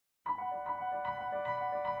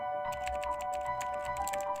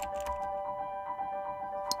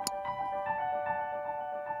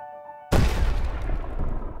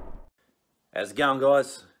How's it going,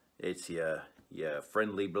 guys? It's your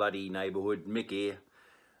friendly bloody neighborhood Mick here.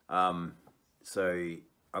 So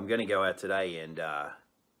I'm gonna go out today and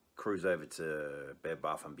cruise over to Bed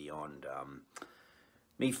Bath & Beyond.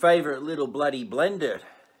 Me favorite little bloody blender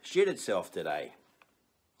shit itself today.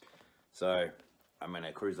 So I'm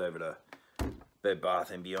gonna cruise over to Bed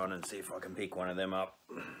Bath & Beyond and see if I can pick one of them up.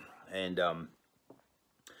 And I'm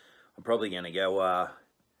probably gonna go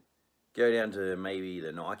down to maybe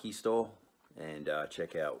the Nike store and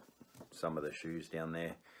check out some of the shoes down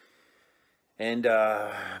there, and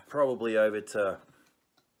probably over to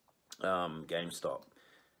GameStop.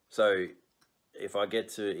 So if I get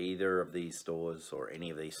to either of these stores or any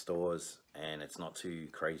of these stores and it's not too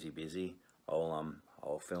crazy busy,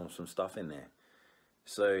 I'll film some stuff in there.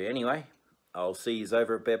 So anyway, I'll see you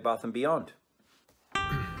over at Bed Bath & Beyond.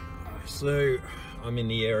 So I'm in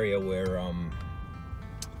the area where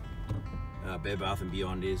Bed Bath &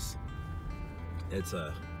 Beyond is. It's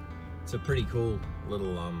a pretty cool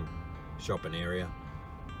little shopping area.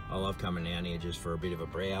 I love coming down here just for a bit of a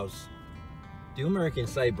browse. Do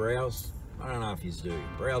Americans say browse? I don't know if you do.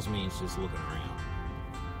 Browse means just looking around.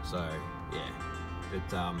 So yeah,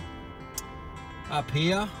 but up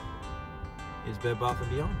here is Bed Bath &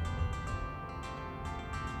 Beyond.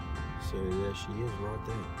 So there she is right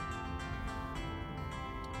there.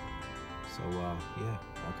 So yeah,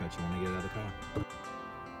 I'll catch you when I get out of the car.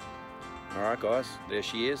 Alright guys, there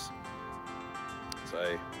she is.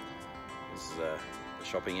 So this is the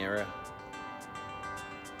shopping area.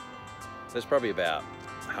 There's probably about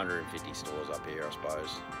 150 stores up here, I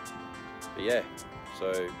suppose. But yeah,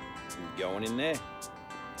 so going in there.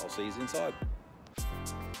 I'll see you inside.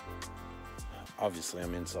 Obviously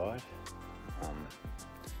I'm inside.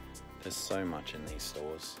 There's so much in these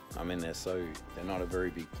stores. I mean, they're not a very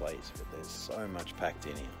big place, but there's so much packed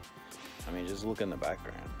in here. I mean, just look in the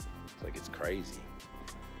background. It's like, it's crazy.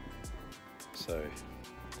 So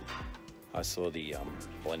I saw the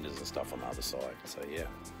blenders and stuff on the other side. So yeah.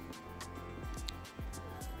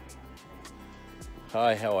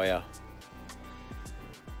 Hi, how are ya?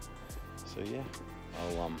 So yeah,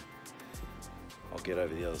 I'll get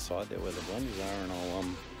over the other side there where the blenders are,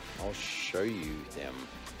 and I'll show you them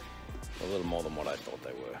a little more than what I thought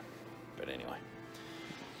they were. But anyway,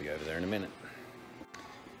 we'll go over there in a minute.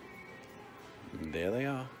 And there they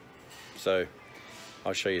are. So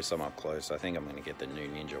I'll show you some up close. I think I'm going to get the new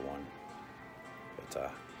Ninja one.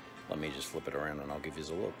 But let me just flip it around and I'll give you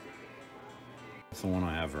a look. That's the one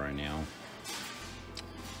I have right now.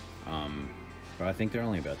 But I think they're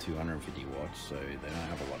only about 250 watts, so they don't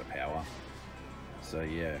have a lot of power. So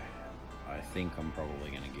yeah, I think I'm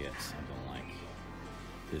probably going to get something like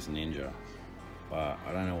this Ninja, but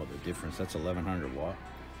I don't know what the difference. That's 1100 watt,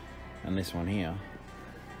 and this one here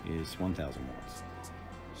is 1000 watts.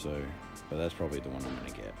 So, but that's probably the one I'm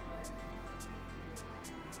going to get.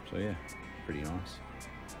 So yeah, pretty nice.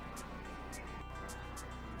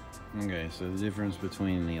 Okay, so the difference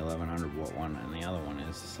between the 1100 watt one and the other one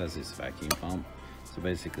is this has this vacuum pump. So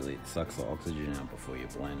basically it sucks the oxygen out before you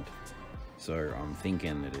blend. So I'm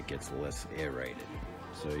thinking that it gets less aerated.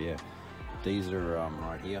 So yeah, these are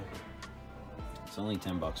right here. It's only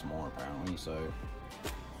 10 bucks more apparently, so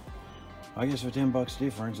I guess for 10 bucks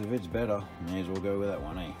difference, if it's better, may as well go with that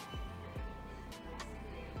one, eh?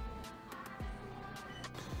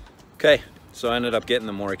 Okay, so I ended up getting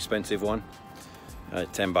the more expensive one.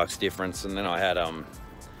 10 bucks difference, and then I had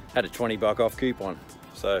a 20 buck off coupon,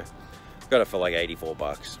 so got it for like 84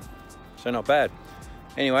 bucks. So not bad.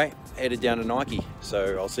 Anyway, headed down to Nike,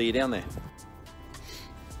 so I'll see you down there.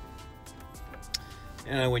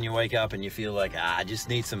 You know, when you wake up and you feel like, I just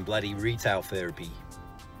need some bloody retail therapy.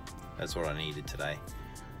 That's what I needed today.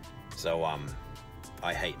 So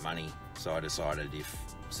I hate money, so I decided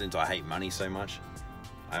since I hate money so much,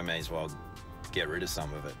 I may as well get rid of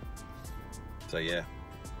some of it. So yeah,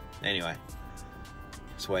 anyway,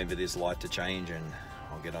 just waiting for this light to change and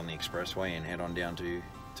I'll get on the expressway and head on down to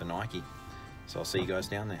Nike. So I'll see you guys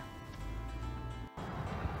down there.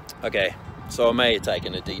 Okay, so I may have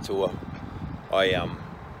taken a detour.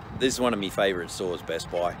 This is one of my favorite stores, Best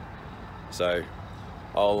Buy. So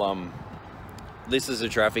this is the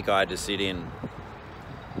traffic I had to sit in.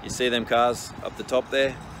 You see them cars up the top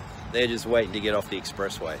there? They're just waiting to get off the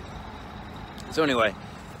expressway. So anyway,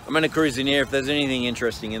 I'm gonna cruise in here. If there's anything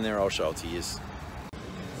interesting in there, I'll show it to you.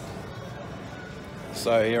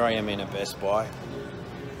 So here I am in a Best Buy.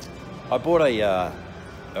 I bought a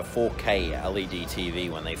 4K LED TV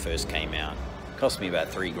when they first came out. It cost me about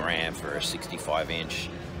 $3 for a 65 inch.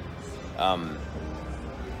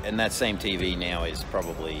 And that same TV now is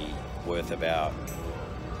probably worth about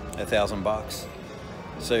 $1,000 bucks.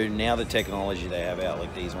 So now the technology they have out,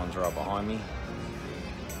 like these ones right behind me,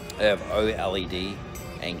 they have OLED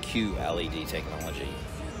and QLED technology.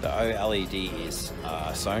 The OLED is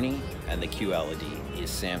Sony and the QLED is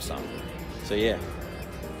Samsung. So yeah,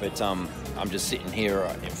 but I'm just sitting here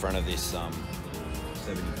in front of this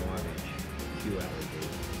 75-inch QLED.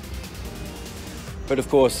 But of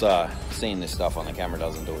course, seeing this stuff on the camera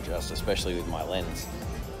doesn't do it justice, especially with my lens.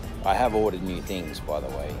 I have ordered new things, by the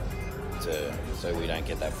way, so we don't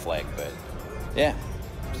get that flag. But yeah,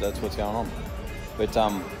 so that's what's going on. But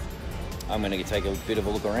I'm going to take a bit of a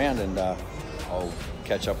look around, and I'll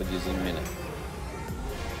catch up with you in a minute.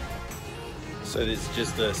 So there's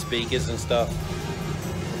just the speakers and stuff.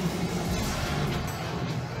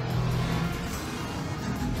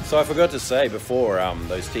 So I forgot to say before,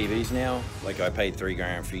 those TVs now, like I paid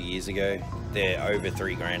 $3 a few years ago, they're over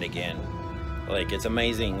 $3 again. Like, it's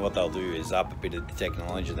amazing what they'll do is up a bit of the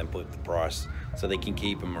technology and then put the price so they can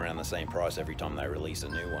keep them around the same price every time they release a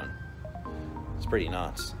new one. It's pretty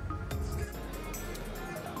nuts.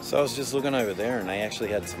 So I was just looking over there and they actually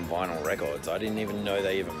had some vinyl records. I didn't even know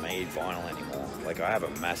they even made vinyl anymore. Like, I have a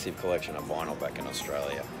massive collection of vinyl back in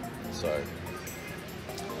Australia. So,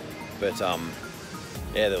 but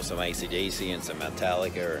yeah, there was some AC/DC and some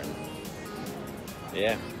Metallica and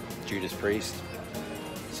yeah, Judas Priest,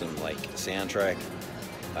 some like soundtrack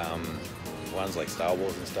ones like Star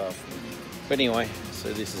Wars and stuff. But anyway,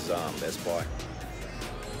 so this is Best Buy,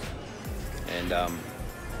 and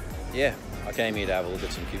yeah, I came here to have a look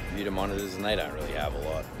at some computer monitors and they don't really have a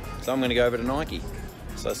lot. So I'm going to go over to Nike.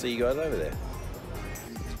 So I'll see you guys over there.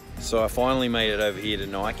 So I finally made it over here to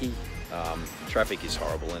Nike. Traffic is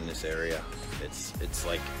horrible in this area. It's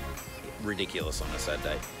like ridiculous on a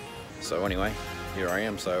Saturday. So anyway, here I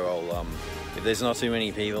am. So I'll if there's not too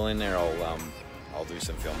many people in there, I'll do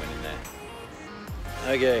some filming in there.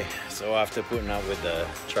 Okay, so after putting up with the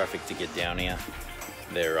traffic to get down here,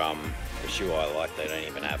 they're the shoe I like they don't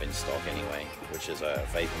even have in stock anyway, which is a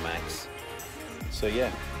Vapor Max. So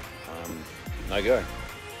yeah, no go.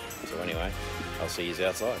 So anyway, I'll see you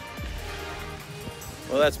outside.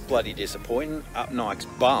 Well, that's bloody disappointing. Up Nike's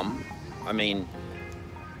bum. I mean,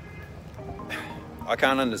 I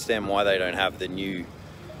can't understand why they don't have the new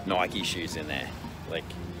Nike shoes in there. Like,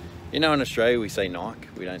 you know, in Australia we say Nike,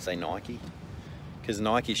 we don't say Nike, because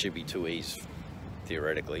Nike should be 2E's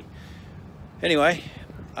theoretically. Anyway,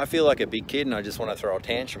 I feel like a big kid and I just want to throw a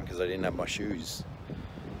tantrum because I didn't have my shoes.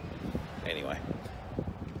 Anyway,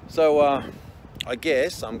 so I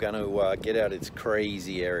guess I'm going to get out of this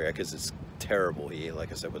crazy area because it's terrible here,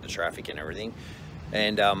 like I said, with the traffic and everything.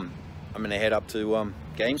 And I'm going to head up to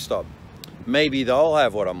GameStop. Maybe they'll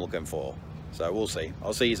have what I'm looking for. So we'll see.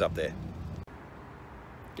 I'll see you up there.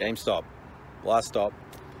 GameStop, last stop.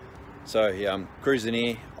 So yeah, I'm cruising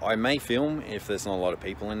here. I may film if there's not a lot of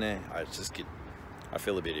people in there. I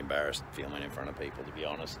feel a bit embarrassed filming in front of people, to be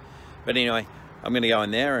honest. But anyway, I'm going to go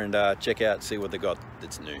in there and check out, see what they got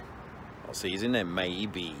that's new. I'll see you in there,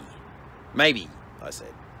 maybe. Maybe, I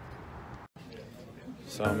said.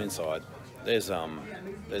 So I'm inside. There's a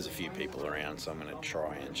few people around, so I'm going to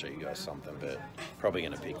try and show you guys something, but probably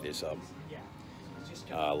going to pick this up.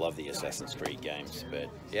 I love the Assassin's Creed games, but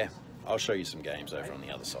yeah, I'll show you some games over on the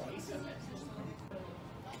other side.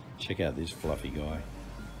 Check out this fluffy guy.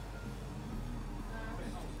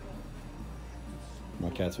 My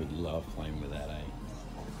cats would love playing with that, eh?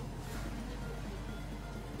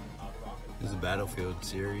 This is the Battlefield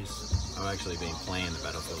series. I've actually been playing the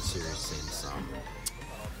Battlefield series since,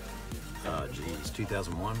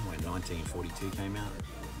 2001, when 1942 came out.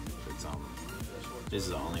 But, this is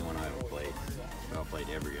the only one I ever played. I've played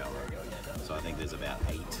every other. So I think there's about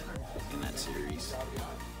 8 in that series.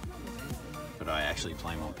 But I actually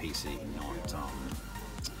play them on PC,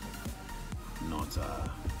 not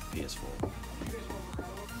PS4.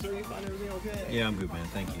 So you find everything okay? Yeah, I'm good, man.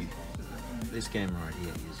 Thank you. This game right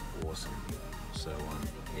here is awesome. So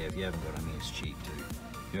yeah, if you haven't got it, I mean, it's cheap too.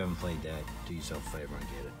 If you haven't played that, do yourself a favor and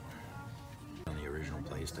get it. On the original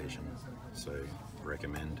PlayStation, so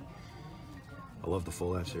recommend. I love the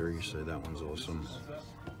Fallout series, so that one's awesome.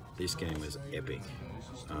 This game is epic.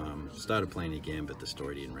 Started playing again, but the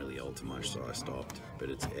story didn't really alter much, so I stopped. But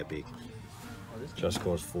it's epic. Just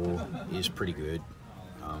Cause 4 is pretty good.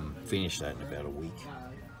 Finished that in about a week.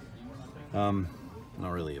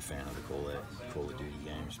 Not really a fan of the Call of Duty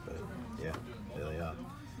games, but yeah, there they are.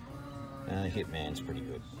 And Hitman's pretty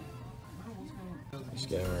good. This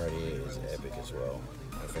game right here is epic as well.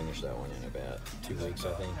 I finished that one in about 2 weeks,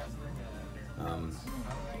 I think.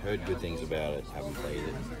 Heard good things about it, haven't played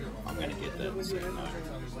it. I'm going to get that, so no.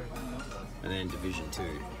 And then Division 2.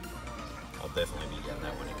 I'll definitely be getting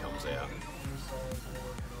that when it comes out.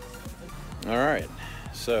 Alright,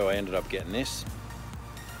 so I ended up getting this.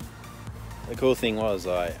 The cool thing was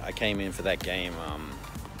I came in for that game,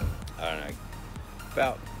 I don't know,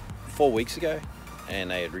 about 4 weeks ago, and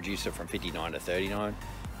they had reduced it from 59 to 39.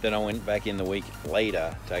 Then I went back in the week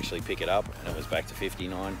later to actually pick it up, and it was back to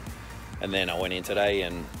 59. And then I went in today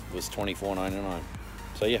and it was $24.99.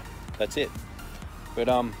 So yeah, that's it. But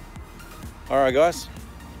alright guys,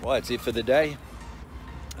 well that's it for the day.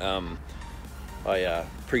 I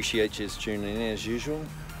appreciate you tuning in as usual,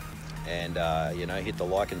 and you know, hit the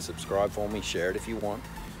like and subscribe for me, share it if you want,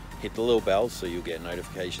 hit the little bell so you'll get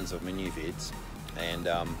notifications of my new vids, and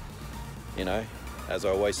you know, as I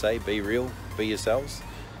always say, be real, be yourselves,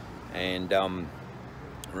 and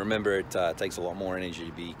remember it takes a lot more energy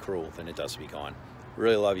to be cruel than it does to be kind.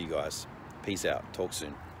 Really love you guys. Peace out. Talk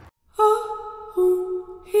soon.